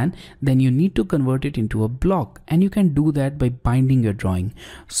sample plan, then you need to convert it into a block, and you can do that by binding your drawing.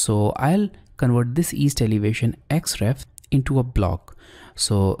 So I'll convert this east elevation xref into a block.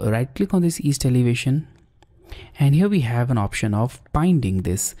 So right click on this east elevation, and here we have an option of binding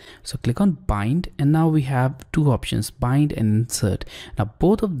this. So click on bind, and now we have two options, bind and insert. Now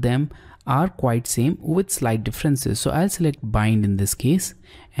both of them are quite same with slight differences. So I'll select bind in this case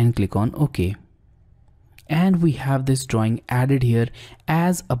and click on OK. And we have this drawing added here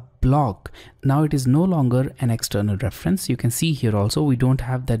as a block. Now it is no longer an external reference. You can see here also we don't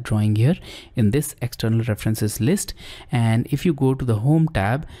have that drawing here in this external references list. And if you go to the home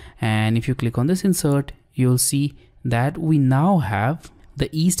tab and if you click on this insert, you'll see that we now have the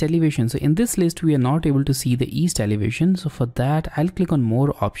east elevation. So in this list we are not able to see the east elevation. So for that I'll click on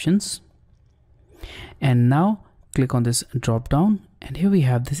more options, and now click on this drop down, and here we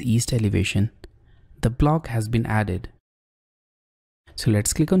have this east elevation. The block has been added. So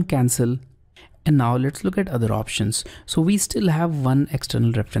let's click on cancel. And now let's look at other options. So we still have one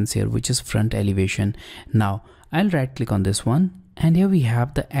external reference here, which is front elevation. Now I'll right click on this one, and here we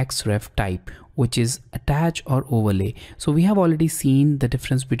have the XREF type, which is attach or overlay. So we have already seen the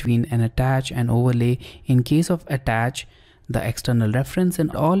difference between an attach and overlay. In case of attach, the external reference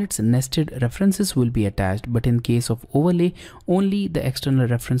and all its nested references will be attached, but in case of overlay, only the external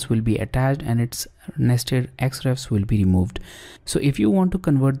reference will be attached and its nested XREFs will be removed. So if you want to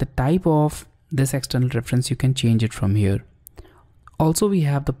convert the type of this external reference, you can change it from here. Also, we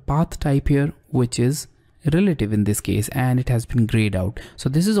have the path type here, which is relative in this case, and it has been grayed out. So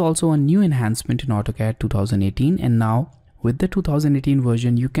this is also a new enhancement in AutoCAD 2018, and now with the 2018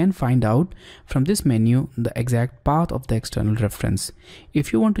 version, you can find out from this menu the exact path of the external reference.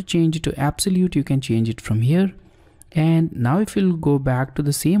 If you want to change it to absolute, you can change it from here. And now if you'll go back to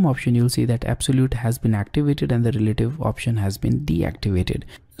the same option, you'll see that absolute has been activated and the relative option has been deactivated.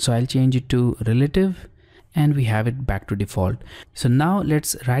 So I'll change it to relative, and we have it back to default. So now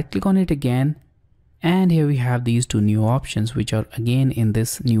let's right click on it again. And here we have these two new options, which are again in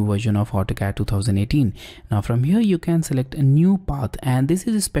this new version of AutoCAD 2018. Now from here you can select a new path, and this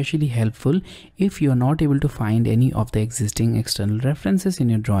is especially helpful if you are not able to find any of the existing external references in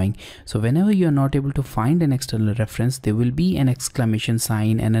your drawing. So whenever you are not able to find an external reference, there will be an exclamation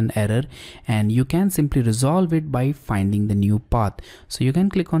sign and an error, and you can simply resolve it by finding the new path. So you can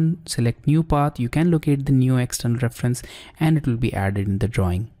click on select new path, you can locate the new external reference, and it will be added in the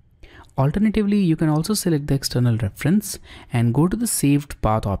drawing. Alternatively, you can also select the external reference and go to the saved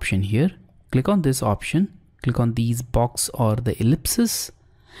path option here. Click on this option, click on these box or the ellipses,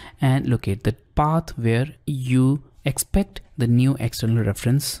 and locate the path where you expect the new external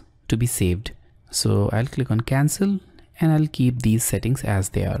reference to be saved. So I'll click on cancel, and I'll keep these settings as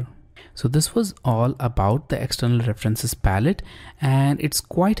they are. So this was all about the external references palette, and it's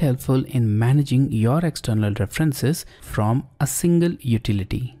quite helpful in managing your external references from a single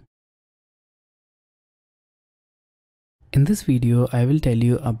utility. In this video, I will tell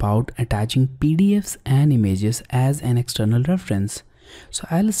you about attaching PDFs and images as an external reference. So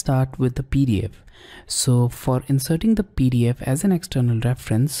I'll start with the PDF. So for inserting the PDF as an external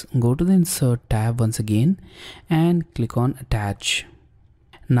reference, go to the Insert tab once again and click on Attach.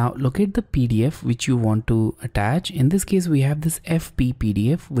 Now locate the PDF which you want to attach. In this case, we have this FP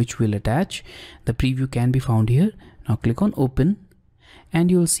PDF which will attach. The preview can be found here. Now click on Open,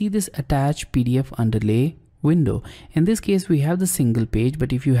 and you'll see this Attach PDF Underlay window. In this case, we have the single page,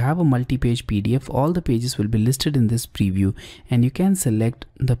 but if you have a multi-page PDF, all the pages will be listed in this preview, and you can select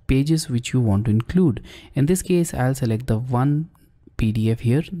the pages which you want to include. In this case, I'll select the one PDF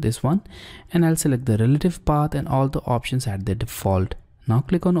here, this one, and I'll select the relative path and all the options at the default. Now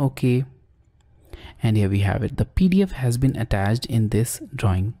click on OK, and here we have it. The PDF has been attached in this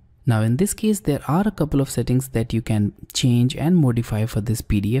drawing. Now in this case, there are a couple of settings that you can change and modify for this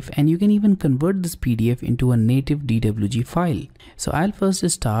PDF, and you can even convert this PDF into a native DWG file. So I'll first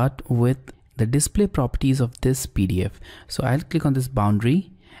start with the display properties of this PDF. So I'll click on this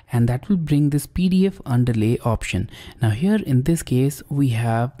boundary, and that will bring this PDF underlay option. Now here in this case, we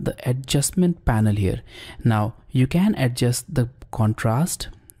have the adjustment panel here. Now you can adjust the contrast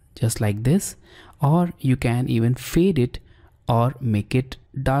just like this, or you can even fade it or make it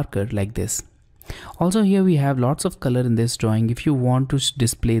darker like this. Also here we have lots of color in this drawing. If you want to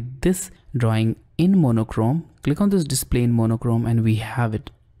display this drawing in monochrome, click on this display in monochrome, and we have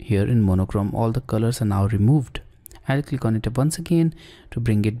it here in monochrome. All the colors are now removed. I'll click on it once again to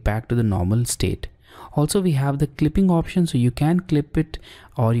bring it back to the normal state. Also we have the clipping option, so you can clip it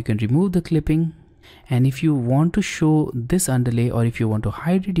or you can remove the clipping. And if you want to show this underlay or if you want to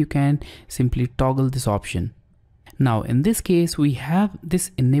hide it, you can simply toggle this option. Now in this case, we have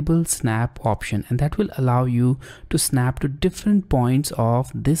this enable snap option, and that will allow you to snap to different points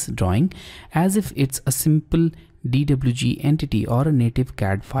of this drawing as if it's a simple DWG entity or a native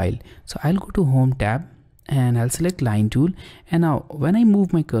CAD file. So I'll go to Home tab and I'll select line tool, and now when I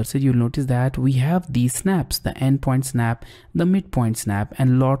move my cursor, you'll notice that we have these snaps, the endpoint snap, the midpoint snap,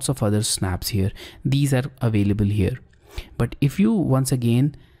 and lots of other snaps here. These are available here. But if you once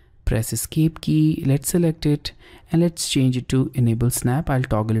again press escape key, let's select it and let's change it to enable snap. I'll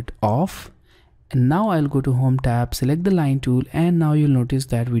toggle it off, and now I'll go to Home tab, select the line tool, and now you'll notice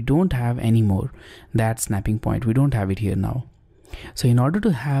that we don't have anymore that snapping point. We don't have it here now. So in order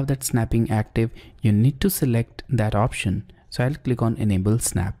to have that snapping active, you need to select that option. So I'll click on enable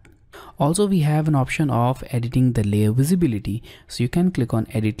snap. Also we have an option of editing the layer visibility. So you can click on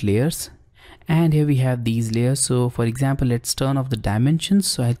edit layers, And here we have these layers. So for example, let's turn off the dimensions.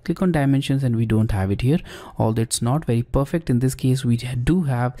 So I'll click on dimensions and we don't have it here, although it's not very perfect. In this case, we do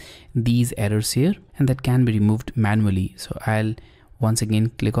have these errors here, and that can be removed manually. So I'll once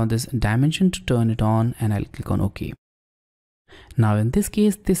again click on this dimension to turn it on, and I'll click on OK. Now in this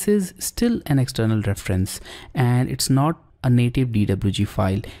case, this is still an external reference and it's not a native DWG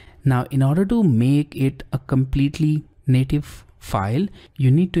file. Now in order to make it a completely native file,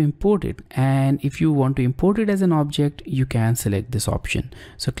 you need to import it, and if you want to import it as an object, you can select this option.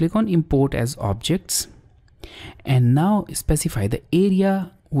 So click on import as objects, and now specify the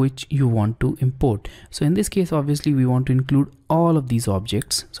area which you want to import. So in this case, obviously we want to include all of these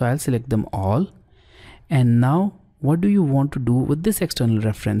objects, so I'll select them all. And now what do you want to do with this external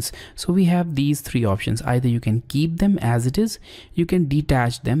reference? So we have these three options. Either you can keep them as it is, you can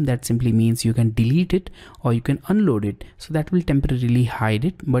detach them, that simply means you can delete it, or you can unload it. So that will temporarily hide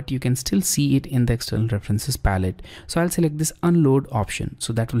it, but you can still see it in the external references palette. So I'll select this unload option,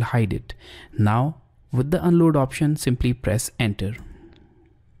 so that will hide it. Now with the unload option, simply press enter.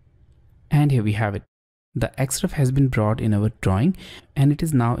 And here we have it. The XREF has been brought in our drawing and it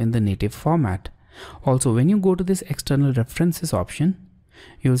is now in the native format. Also, when you go to this external references option,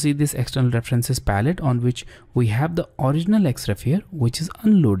 you'll see this external references palette on which we have the original XREF here, which is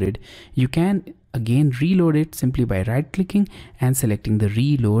unloaded. You can again reload it simply by right clicking and selecting the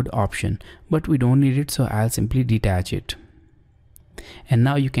reload option, but we don't need it, so I'll simply detach it. And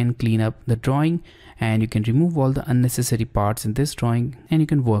now you can clean up the drawing and you can remove all the unnecessary parts in this drawing, and you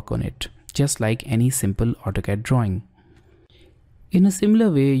can work on it just like any simple AutoCAD drawing. In a similar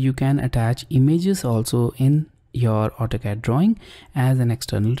way, you can attach images also in your AutoCAD drawing as an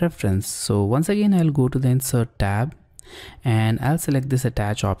external reference. So once again, I'll go to the Insert tab and I'll select this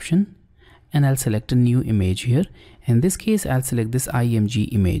Attach option, and I'll select a new image here. In this case, I'll select this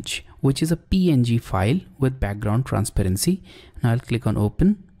IMG image, which is a PNG file with background transparency. Now I'll click on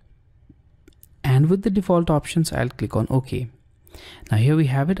Open, and with the default options, I'll click on OK. Now here we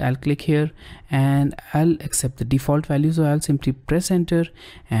have it. I'll click here and I'll accept the default value, so I'll simply press enter,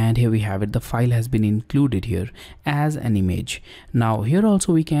 and here we have it. The file has been included here as an image. Now here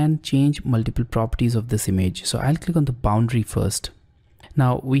also we can change multiple properties of this image, so I'll click on the boundary first.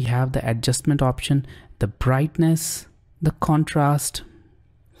 Now we have the adjustment option, the brightness, the contrast,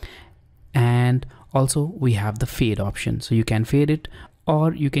 and also we have the fade option, so you can fade it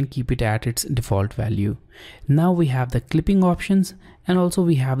or you can keep it at its default value. Now we have the clipping options, and also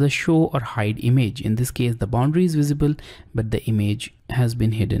we have the show or hide image. In this case, the boundary is visible but the image has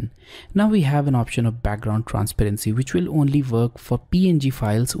been hidden. Now we have an option of background transparency, which will only work for PNG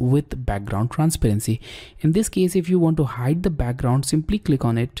files with background transparency. In this case, if you want to hide the background, simply click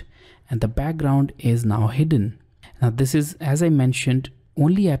on it and the background is now hidden. Now this is, as I mentioned,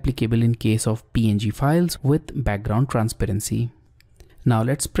 only applicable in case of PNG files with background transparency. Now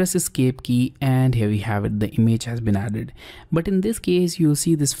let's press escape key, and here we have it. The image has been added, but in this case you'll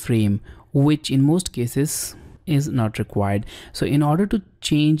see this frame, which in most cases is not required. So in order to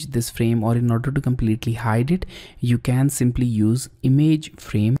change this frame, or in order to completely hide it, you can simply use image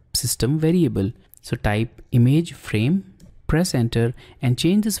frame system variable. So type image frame, press enter, and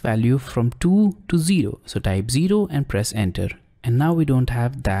change this value from 2 to 0. So type 0 and press enter, and now we don't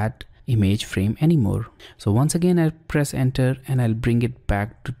have that image frame anymore. So once again, I'll press enter and I'll bring it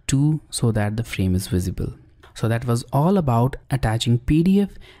back to 2 so that the frame is visible. So that was all about attaching PDF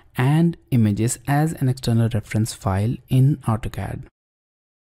and images as an external reference file in AutoCAD.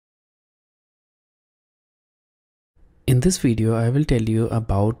 In this video, I will tell you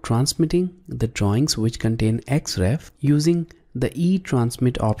about transmitting the drawings which contain XREF using the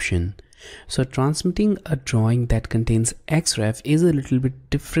e-transmit option. So transmitting a drawing that contains XREF is a little bit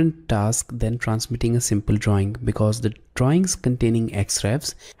different task than transmitting a simple drawing, because the drawings containing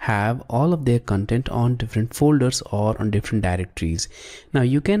XREFs have all of their content on different folders or on different directories. Now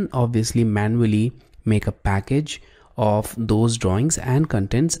you can obviously manually make a package of those drawings and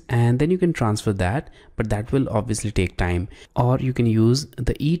contents, and then you can transfer that, but that will obviously take time. Or you can use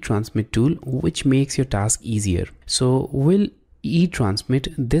the e-transmit tool, which makes your task easier. So we'll e-transmit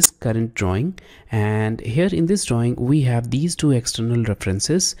this current drawing, and here in this drawing we have these two external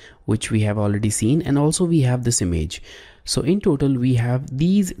references which we have already seen, and also we have this image. So in total we have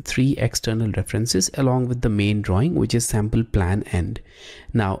these three external references along with the main drawing, which is sample plan end.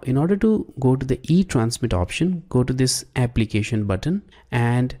 Now in order to go to the e-transmit option, go to this application button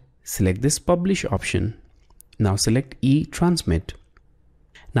and select this publish option. Now select e-transmit.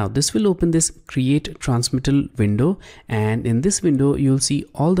 Now this will open this create transmittal window, and in this window you'll see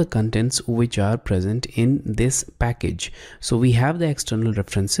all the contents which are present in this package. So we have the external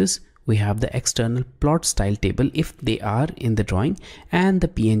references, we have the external plot style table if they are in the drawing, and the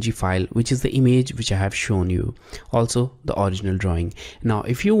PNG file, which is the image which I have shown you, also the original drawing. Now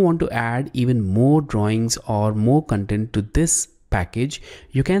if you want to add even more drawings or more content to this package,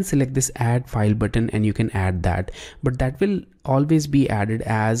 you can select this add file button and you can add that, but that will always be added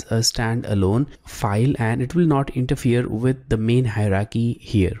as a standalone file and it will not interfere with the main hierarchy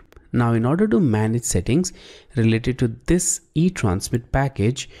here. Now in order to manage settings related to this e-transmit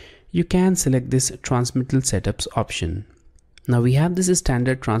package, you can select this transmittal setups option. Now we have this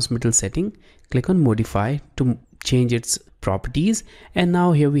standard transmittal setting. Click on modify to change its properties, and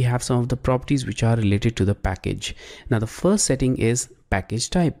now here we have some of the properties which are related to the package. Now the first setting is package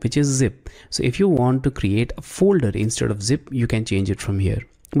type, which is zip. So if you want to create a folder instead of zip, you can change it from here,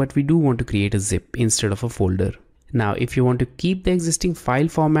 but we do want to create a zip instead of a folder. Now if you want to keep the existing file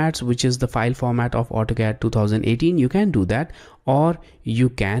formats, which is the file format of AutoCAD 2018, you can do that, or you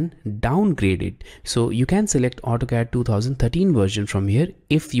can downgrade it. So you can select AutoCAD 2013 version from here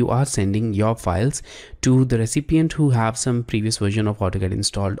if you are sending your files to the recipient who have some previous version of AutoCAD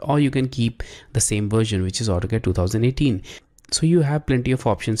installed, or you can keep the same version, which is AutoCAD 2018. So you have plenty of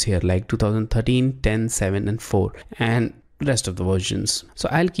options here like 2013, 10, 7 and 4 and rest of the versions. So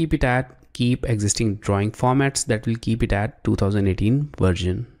I'll keep it at keep existing drawing formats, that will keep it at 2018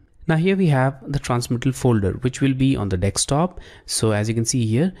 version. Now here we have the transmittal folder, which will be on the desktop. So as you can see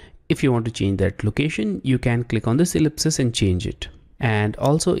here, if you want to change that location, you can click on this ellipsis and change it. And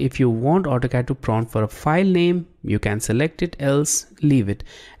also if you want AutoCAD to prompt for a file name, you can select it, else leave it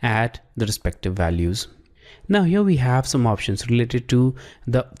at the respective values. Now here we have some options related to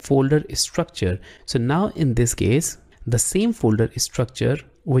the folder structure. So now in this case, the same folder structure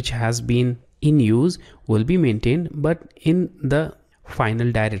which has been in use will be maintained, but in the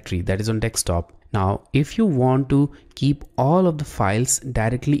final directory, that is on desktop. Now if you want to keep all of the files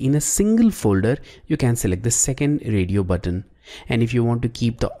directly in a single folder, you can select the second radio button, and if you want to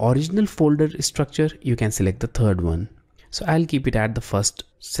keep the original folder structure, you can select the third one. So I'll keep it at the first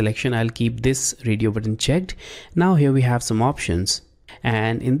selection. I'll keep this radio button checked. Now here we have some options,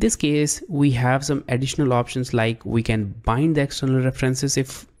 and in this case we have some additional options like we can bind the external references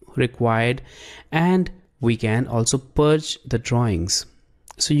if required, and we can also purge the drawings.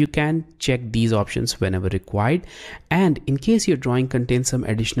 So you can check these options whenever required, and in case your drawing contains some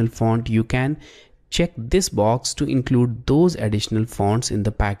additional font, you can check this box to include those additional fonts in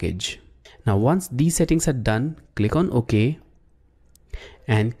the package. Now once these settings are done, click on OK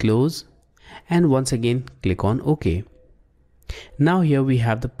and close, and once again click on OK. Now here we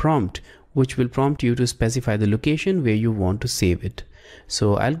have the prompt, which will prompt you to specify the location where you want to save it.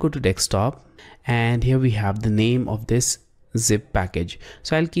 So I'll go to desktop, and here we have the name of this zip package.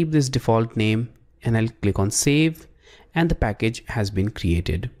 So I'll keep this default name and I'll click on save, and the package has been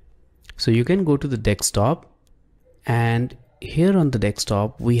created. So you can go to the desktop, and here on the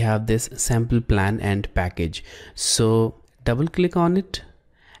desktop we have this sample plan and package. So double click on it,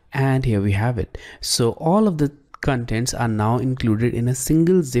 and here we have it. So all of the contents are now included in a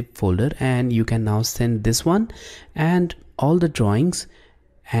single zip folder, and you can now send this one and all the drawings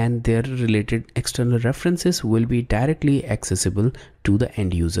and their related external references will be directly accessible to the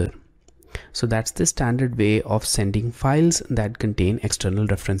end user. So that's the standard way of sending files that contain external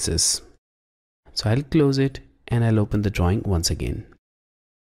references. So I'll close it and I'll open the drawing once again.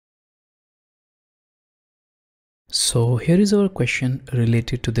 So here is our question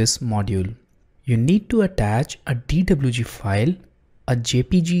related to this module. You need to attach a DWG file, a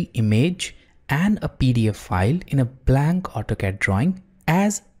JPG image, and a PDF file in a blank AutoCAD drawing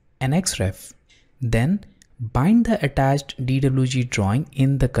as an XREF. Then bind the attached DWG drawing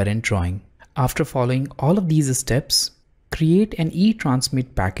in the current drawing. After following all of these steps, create an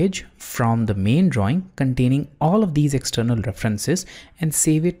e-transmit package from the main drawing containing all of these external references and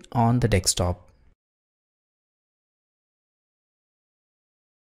save it on the desktop.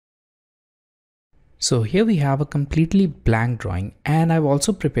 So here we have a completely blank drawing, and I've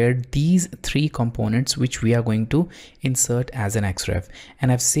also prepared these three components which we are going to insert as an XREF,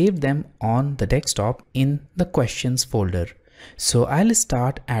 and I've saved them on the desktop in the questions folder. So I'll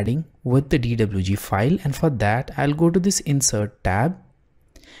start adding with the DWG file, and for that I'll go to this insert tab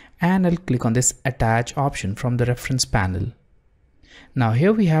and I'll click on this attach option from the reference panel. Now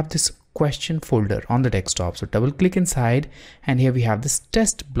here we have this question folder on the desktop. So double click inside, and here we have this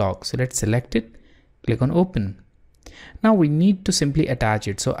test block. So let's select it. Click on open. Now we need to simply attach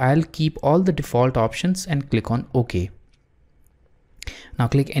it. So I'll keep all the default options and click on OK. Now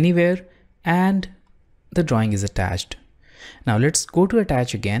click anywhere and the drawing is attached. Now let's go to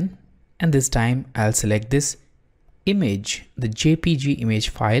attach again, and this time I'll select this image, the JPG image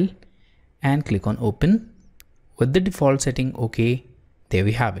file, and click on open. With the default setting OK, there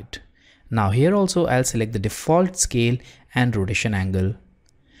we have it. Now here also I'll select the default scale and rotation angle.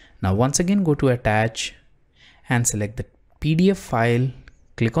 Now once again go to attach and select the PDF file,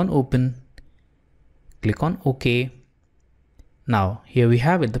 click on open, click on OK. Now here we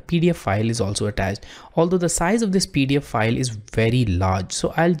have it, the PDF file is also attached. Although the size of this PDF file is very large,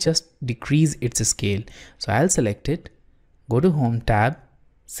 so I'll just decrease its scale. So I'll select it, go to Home tab,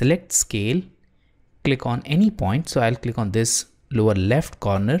 select scale, click on any point. So I'll click on this lower left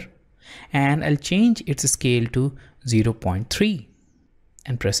corner and I'll change its scale to 0.3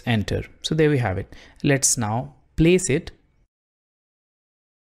 and press enter. So there we have it. Let's now place it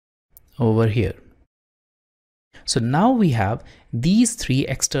over here. So now we have these three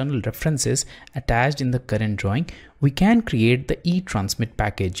external references attached in the current drawing. We can create the e-transmit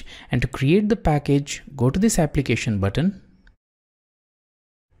package, and to create the package, go to this application button,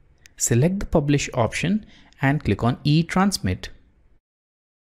 select the publish option and click on e-transmit.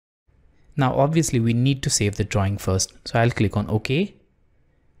 Now obviously we need to save the drawing first. So I'll click on OK,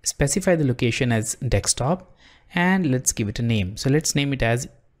 specify the location as desktop and let's give it a name. So let's name it as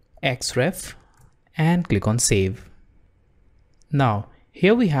xref and click on save. Now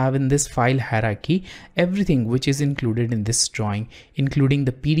here we have in this file hierarchy everything which is included in this drawing, including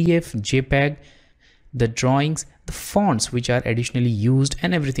the PDF, JPEG, the drawings, the fonts which are additionally used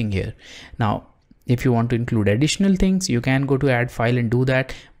and everything here. Now if you want to include additional things, you can go to add file and do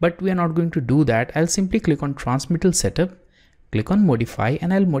that, but we are not going to do that. I'll simply click on transmittal setup, click on modify,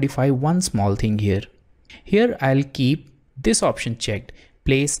 and I'll modify one small thing here. Here I'll keep this option checked,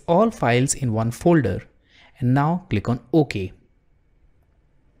 place all files in one folder, and now click on OK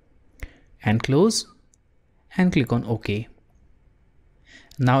and close and click on OK.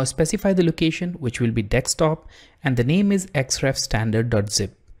 Now specify the location, which will be desktop, and the name is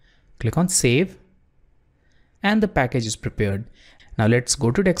xrefstandard.zip. Click on save and the package is prepared. Now let's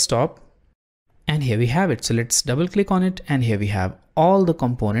go to desktop and here we have it. So let's double click on it and here we have all the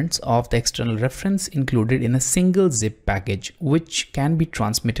components of the external reference included in a single zip package which can be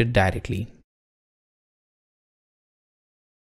transmitted directly.